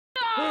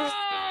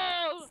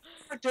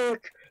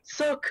Dick,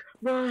 suck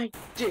my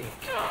dick.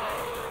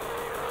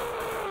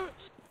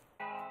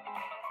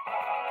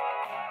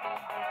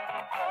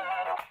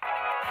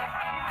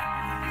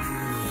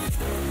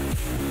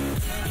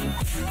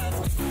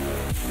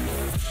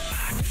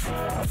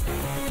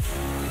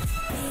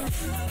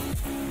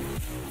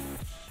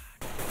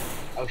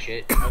 Oh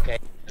shit, okay,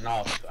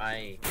 enough.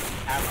 I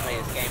haven't played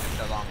this game in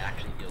so long, it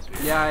actually feels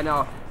weird. Yeah, I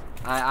know.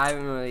 I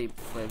haven't really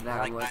played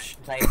that Like, much.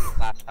 I played this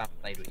last time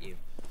I played with you.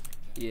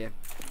 Yeah.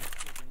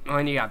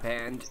 When you got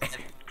banned. Cause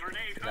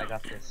I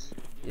got this.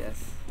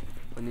 Yes.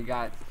 When you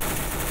got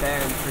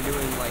banned for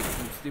doing like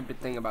some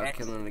stupid thing about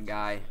killing a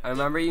guy. I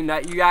remember you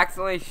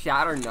accidentally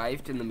shot or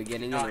knifed in the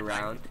beginning of the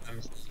round.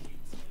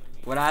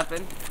 What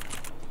happened?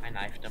 I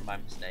knifed him by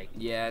mistake.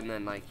 Yeah, and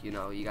then like, you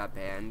know, you got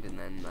banned and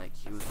then like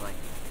he was like,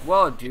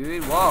 whoa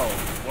dude, whoa.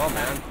 Whoa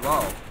man,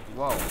 whoa.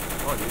 Whoa.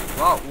 Whoa dude.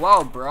 Whoa,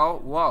 whoa bro.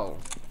 Whoa.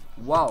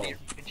 Whoa.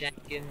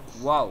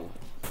 Whoa.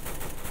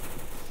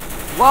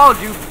 Whoa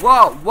dude,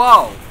 whoa,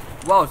 whoa.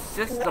 Whoa,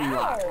 system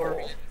lock.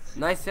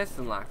 Nice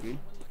system lock, dude.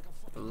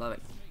 I love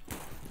it.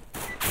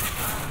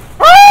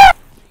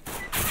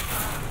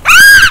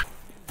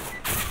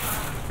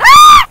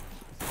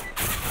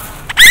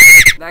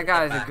 That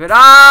guy's a good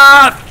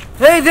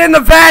he's in the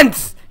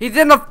vents! He's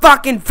in the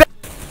fucking vents!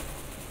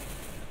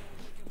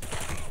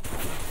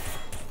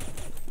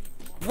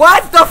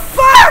 What the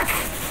fuck?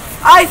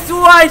 I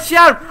swear I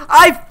shot him!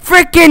 I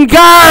freaking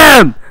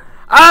got him!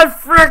 I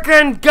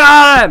freaking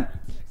got him!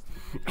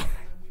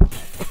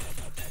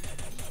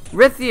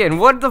 Rithian,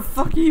 what the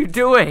fuck are you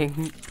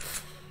doing?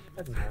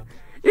 I don't know.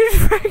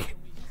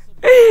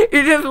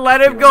 You just let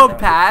him go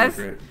past?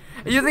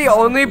 You're the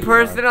only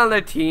person on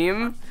the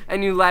team,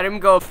 and you let him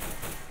go.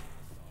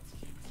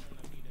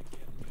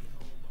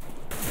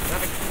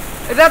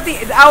 Is that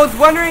the? I was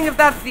wondering if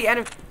that's the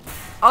enemy.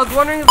 I was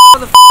wondering if that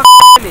was the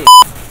enemy.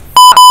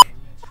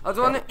 I was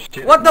wondering.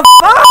 What the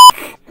fuck?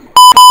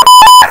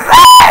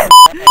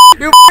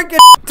 You freaking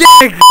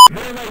dick!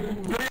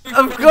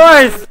 Of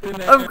course.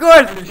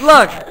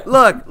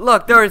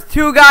 Look. There was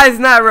two guys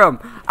in that room.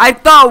 I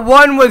thought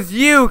one was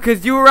you,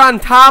 cause you were on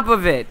top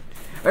of it,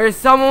 or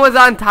someone was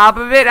on top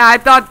of it, and I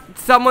thought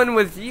someone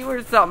was you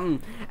or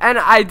something. And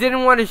I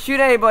didn't want to shoot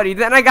anybody.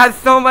 Then I got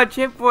so much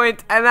hit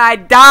points, and I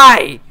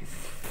die.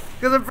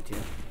 Cause of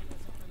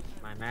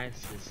My mouse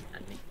is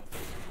at me.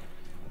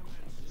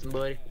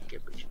 Somebody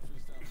get rich.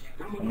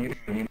 I'll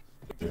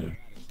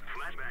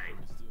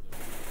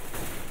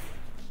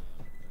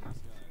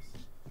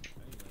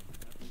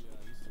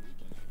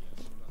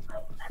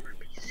never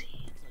be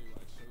seen.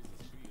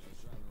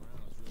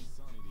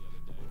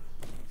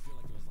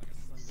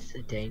 It's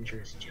a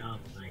dangerous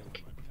job,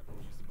 Mike.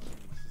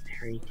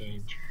 Very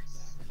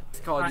dangerous. It's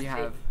called you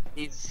have.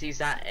 He's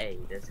at A.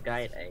 There's a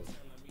guy at A.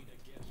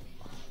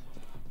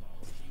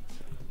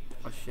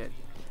 Oh shit.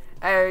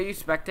 Hey, are you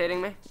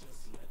spectating me?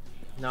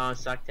 No, I'm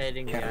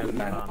spectating the guy.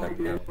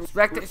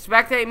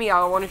 Spectate me,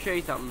 I want to show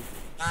you something.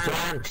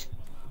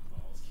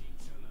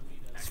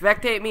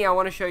 Spectate me, I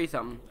want to show you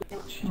something.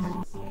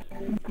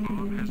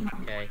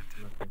 Okay.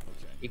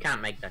 You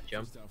can't make that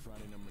jump.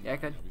 Yeah, I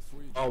could.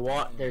 Oh,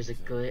 what? There's a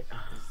glitch.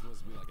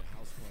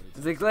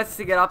 There's a glitch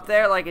to get up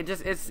there, like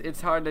it's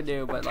hard to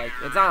do, but like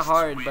it's not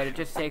hard, but it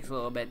just takes a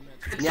little bit.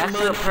 And you have to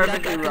do it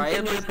perfectly right.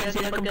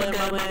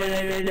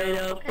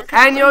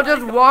 And you'll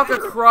just walk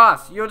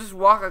across. You'll just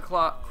walk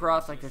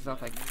across like there's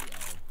nothing.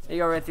 There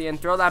you go, Rithian.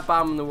 Throw that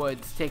bomb in the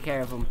woods. Take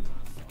care of him.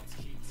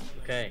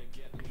 Okay.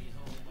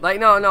 Like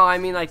no, I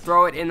mean like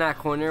throw it in that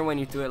corner when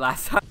you threw it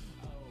last time.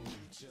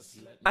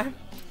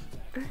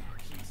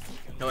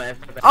 No,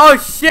 oh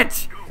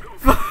shit!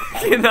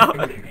 Fucking no.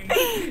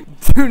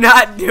 Do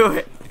not do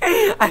it.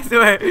 I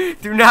swear,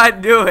 do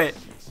not do it.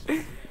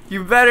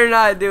 You better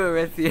not do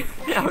it, Rithian.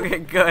 Okay,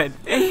 good.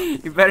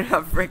 You better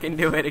not freaking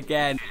do it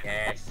again.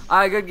 Yes.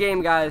 Alright, good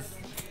game, guys.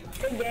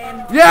 Good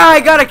game. Yeah, I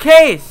got a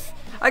case.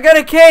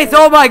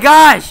 Oh my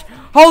gosh.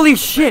 Holy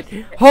shit.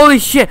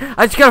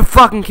 I just got a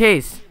fucking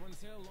case.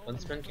 One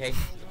spin case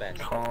is the best.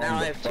 Now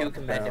I have 2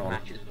 competitive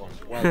matches won.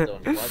 Well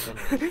done.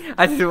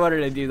 I just wanted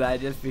to do that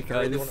just because.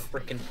 I really want to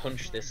freaking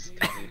punch this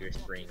computer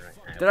screen right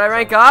now. Did I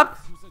rank up?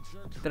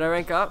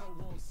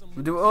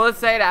 Will it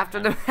say it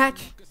after the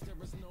match?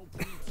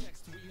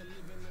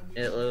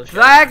 Cause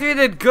I actually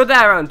did good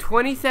that round.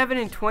 27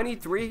 and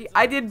 23.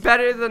 I did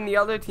better than the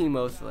other team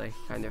mostly,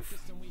 kind of.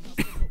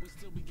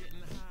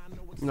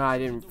 No, I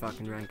didn't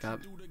fucking rank up.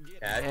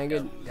 I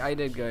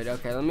did good.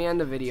 Okay, let me end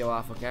the video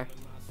off, okay?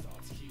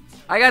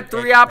 I got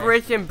 3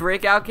 Operation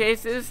Breakout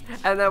cases,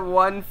 and then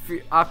 1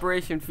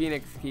 Operation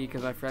Phoenix key,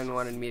 because my friend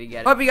wanted me to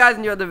get it. Hope you guys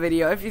enjoyed the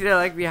video. If you did,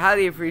 like, be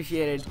highly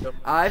appreciated.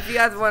 If you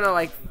guys want to,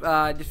 like,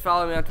 just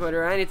follow me on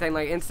Twitter or anything,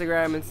 like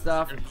Instagram and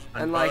stuff,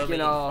 and like, you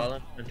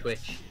know, on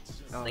Twitch.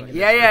 Oh,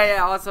 yeah.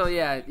 Also,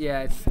 yeah,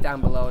 it's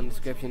down below in the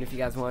description if you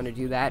guys want to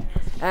do that.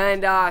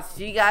 And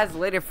see you guys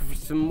later for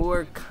some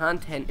more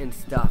content and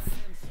stuff.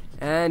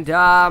 And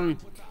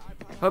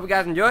hope you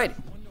guys enjoyed.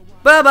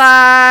 Bye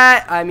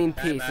bye. I mean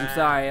peace.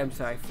 I'm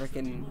sorry.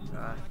 Freaking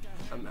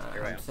I'm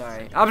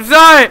sorry. I'm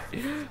sorry!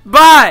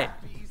 Bye!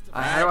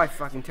 How do I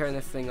fucking turn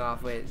this thing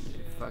off? Wait,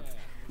 fuck.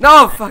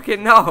 No,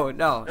 fucking no.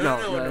 No,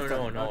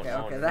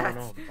 Okay,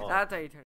 that's how you turn